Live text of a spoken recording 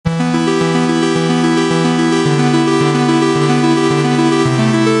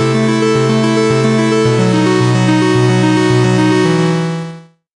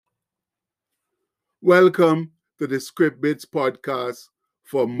Welcome to the Script Bits podcast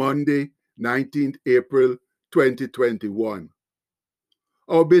for Monday, 19th April 2021.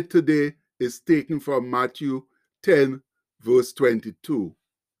 Our bit today is taken from Matthew 10, verse 22.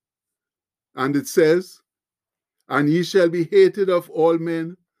 And it says, "And ye shall be hated of all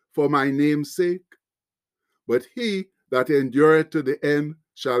men for my name's sake, but he that endureth to the end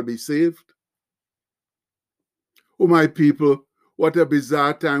shall be saved." Oh, my people, what a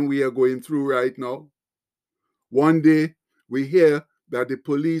bizarre time we are going through right now. One day, we hear that the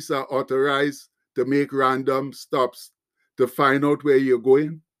police are authorized to make random stops to find out where you're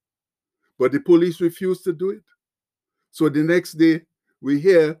going, but the police refuse to do it. So the next day, we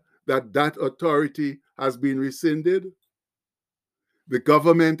hear that that authority has been rescinded. The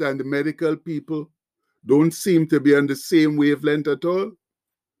government and the medical people don't seem to be on the same wavelength at all,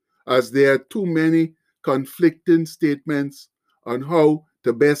 as there are too many conflicting statements on how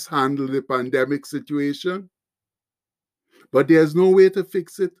to best handle the pandemic situation. But there's no way to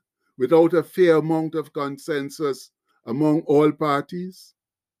fix it without a fair amount of consensus among all parties.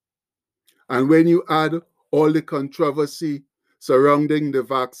 And when you add all the controversy surrounding the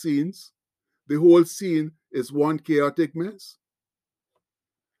vaccines, the whole scene is one chaotic mess.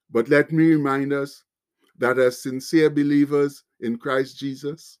 But let me remind us that as sincere believers in Christ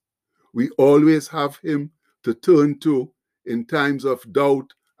Jesus, we always have him to turn to in times of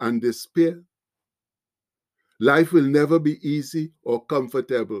doubt and despair. Life will never be easy or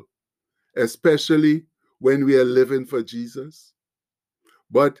comfortable, especially when we are living for Jesus.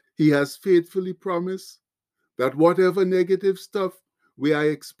 But he has faithfully promised that whatever negative stuff we are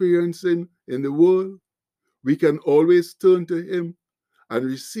experiencing in the world, we can always turn to him and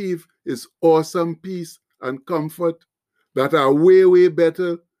receive his awesome peace and comfort that are way, way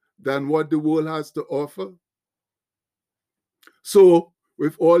better than what the world has to offer. So,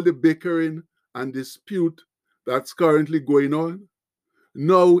 with all the bickering and dispute that's currently going on,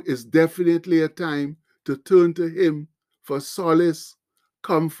 now is definitely a time to turn to him for solace,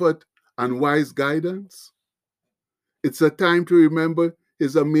 comfort, and wise guidance. It's a time to remember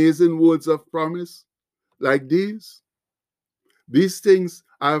his amazing words of promise, like these. "These things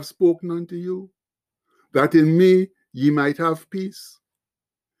I have spoken unto you, that in me ye might have peace.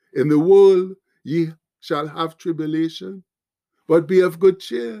 In the world ye shall have tribulation, but be of good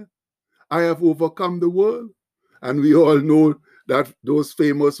cheer. I have overcome the world." And we all know that those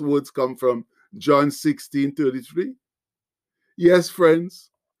famous words come from John 16:33. Yes,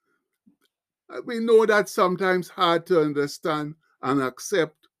 friends, we know that's sometimes hard to understand and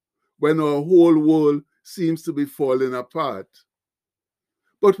accept when our whole world seems to be falling apart.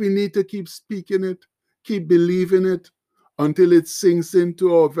 But we need to keep speaking it, keep believing it, until it sinks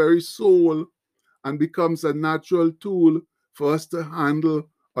into our very soul and becomes a natural tool for us to handle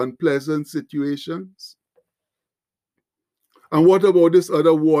unpleasant situations. And what about this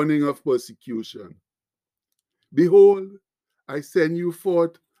other warning of persecution? "Behold, I send you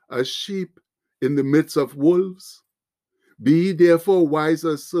forth as sheep in the midst of wolves. Be ye therefore wise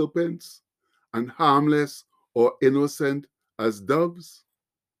as serpents, and harmless or innocent as doves.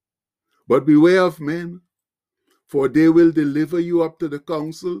 But beware of men, for they will deliver you up to the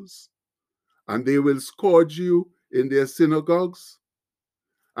councils, and they will scourge you in their synagogues,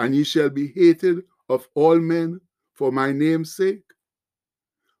 and ye shall be hated of all men for my name's sake.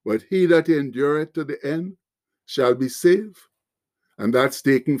 But he that endureth to the end shall be saved." And that's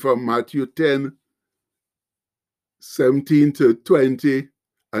taken from Matthew 10, 17 to 20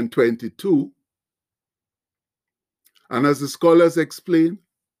 and 22. And as the scholars explain,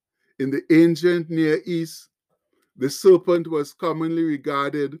 in the ancient Near East, the serpent was commonly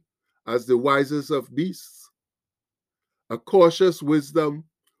regarded as the wisest of beasts. A cautious wisdom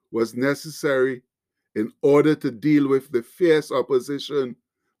was necessary in order to deal with the fierce opposition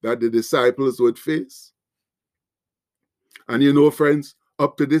that the disciples would face. And you know, friends,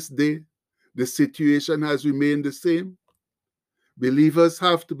 up to this day, the situation has remained the same. Believers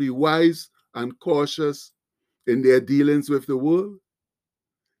have to be wise and cautious in their dealings with the world.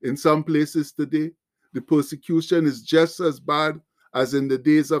 In some places today, the persecution is just as bad as in the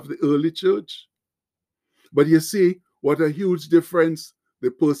days of the early church. But you see what a huge difference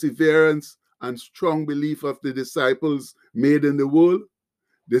the perseverance and strong belief of the disciples made in the world,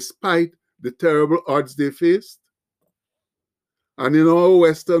 despite the terrible odds they faced. And in our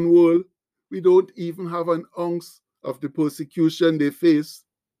Western world, we don't even have an ounce of the persecution they face,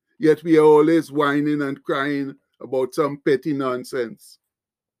 yet we are always whining and crying about some petty nonsense.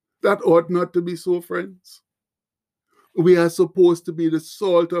 That ought not to be so, friends. We are supposed to be the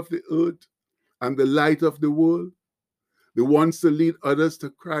salt of the earth and the light of the world, the ones to lead others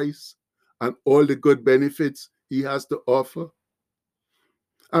to Christ and all the good benefits he has to offer.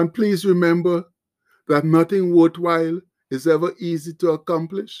 And please remember that nothing worthwhile is ever easy to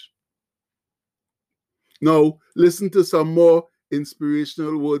accomplish. Now, listen to some more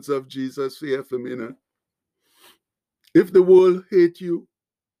inspirational words of Jesus here for me now. If the world hate you,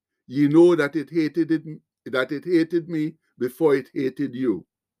 ye know that it hated me before it hated you.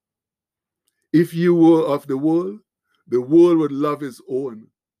 If you were of the world would love his own.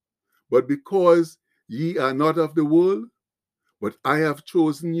 But because ye are not of the world, but I have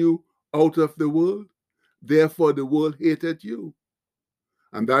chosen you out of the world, therefore the world hated you.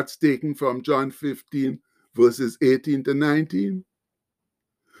 And that's taken from John 15, verses 18 to 19.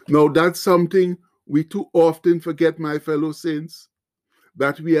 Now that's something we too often forget, my fellow saints,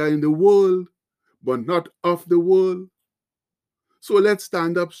 that we are in the world, but not of the world. So let's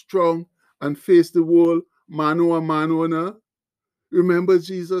stand up strong and face the world mano a mano now. Remember,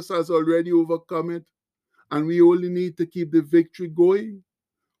 Jesus has already overcome it, and we only need to keep the victory going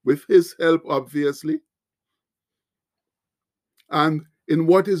with his help, obviously. And in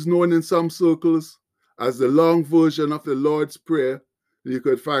what is known in some circles as the long version of the Lord's Prayer, you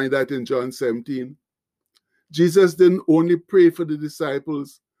could find that in John 17. Jesus didn't only pray for the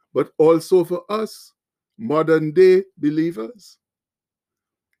disciples, but also for us, modern day believers.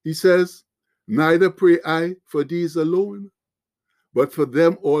 He says, neither pray I for these alone, but for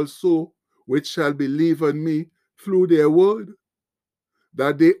them also which shall believe on me through their word,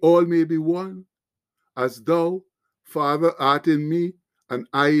 that they all may be one, as thou, Father, art in me, and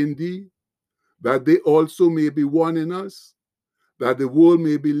I in thee, that they also may be one in us, that the world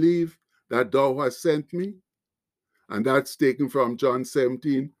may believe that thou hast sent me. And that's taken from John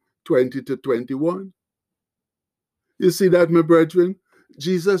 17, 20 to 21. You see that, my brethren?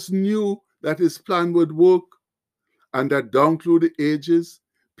 Jesus knew that his plan would work, and that down through the ages,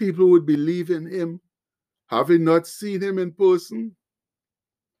 people would believe in him, having not seen him in person.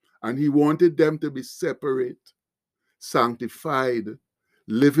 And he wanted them to be separate, sanctified,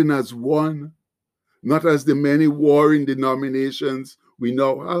 living as one, not as the many warring denominations we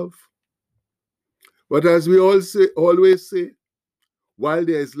now have. But as we always say, while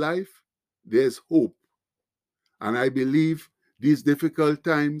there is life, there is hope. And I believe these difficult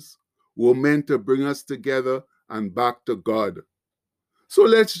times were meant to bring us together and back to God. So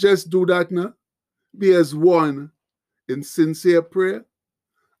let's just do that now. Be as one in sincere prayer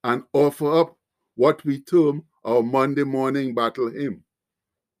and offer up what we term our Monday morning battle hymn.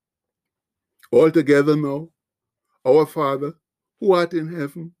 All together now, our Father, who art in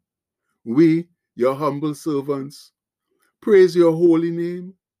heaven, we, your humble servants, praise your holy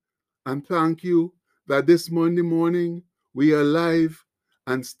name and thank you that this Monday morning we are alive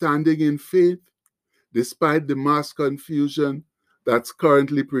and standing in faith despite the mass confusion that's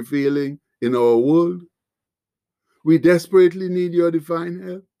currently prevailing in our world. We desperately need your divine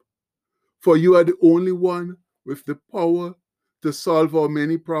help, for you are the only one with the power to solve our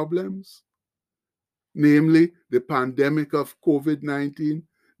many problems, namely the pandemic of COVID-19,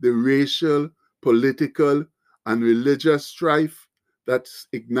 the racial, political, and religious strife that's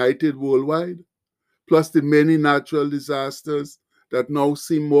ignited worldwide, plus the many natural disasters that now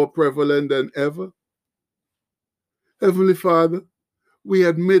seem more prevalent than ever. Heavenly Father, we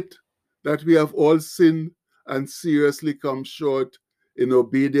admit that we have all sinned and seriously come short in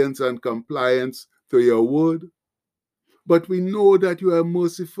obedience and compliance to your word. But we know that you are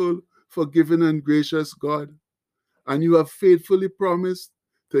merciful, forgiving, and gracious God, and you have faithfully promised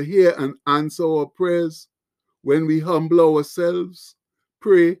to hear and answer our prayers when we humble ourselves,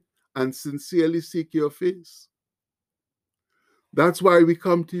 pray, and sincerely seek your face. That's why we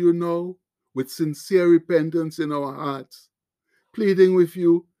come to you now with sincere repentance in our hearts, pleading with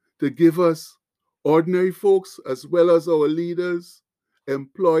you to give us, ordinary folks as well as our leaders,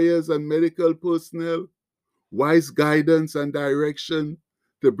 employers, and medical personnel, wise guidance and direction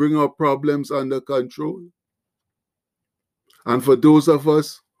to bring our problems under control. And for those of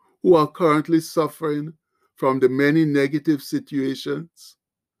us who are currently suffering from the many negative situations,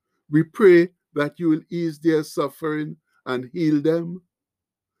 we pray that you will ease their suffering and heal them.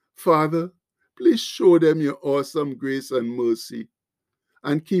 Father, please show them your awesome grace and mercy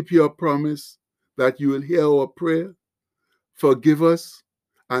and keep your promise that you will hear our prayer, forgive us,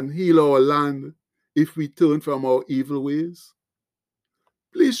 and heal our land if we turn from our evil ways.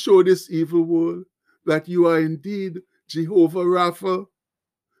 Please show this evil world that you are indeed Jehovah Rapha,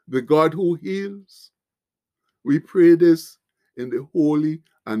 the God who heals. We pray this in the holy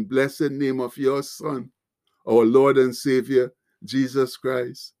and blessed name of your Son, our Lord and Savior, Jesus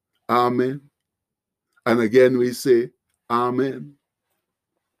Christ. Amen. And again we say, Amen.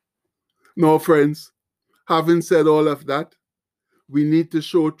 Now, friends, having said all of that, we need to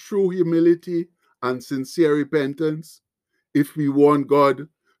show true humility and sincere repentance if we want God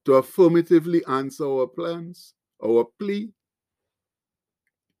to affirmatively answer our plans, our plea.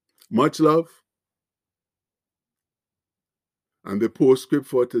 Much love. And the postscript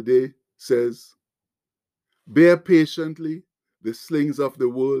for today says, bear patiently the slings of the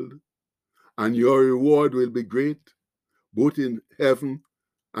world, and your reward will be great, both in heaven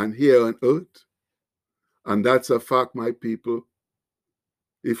and here on earth. And that's a fact, my people.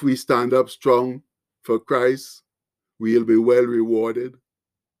 If we stand up strong for Christ, we'll be well rewarded.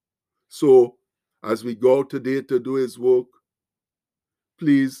 So, as we go out today to do his work,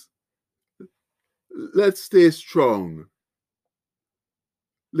 please, let's stay strong.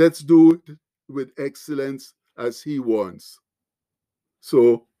 Let's do it with excellence as he wants.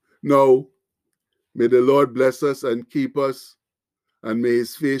 So, now, may the Lord bless us and keep us, and may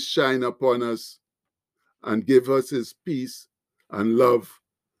his face shine upon us and give us his peace and love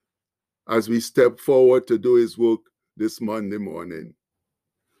as we step forward to do his work this Monday morning.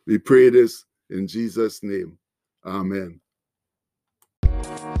 We pray this in Jesus' name. Amen.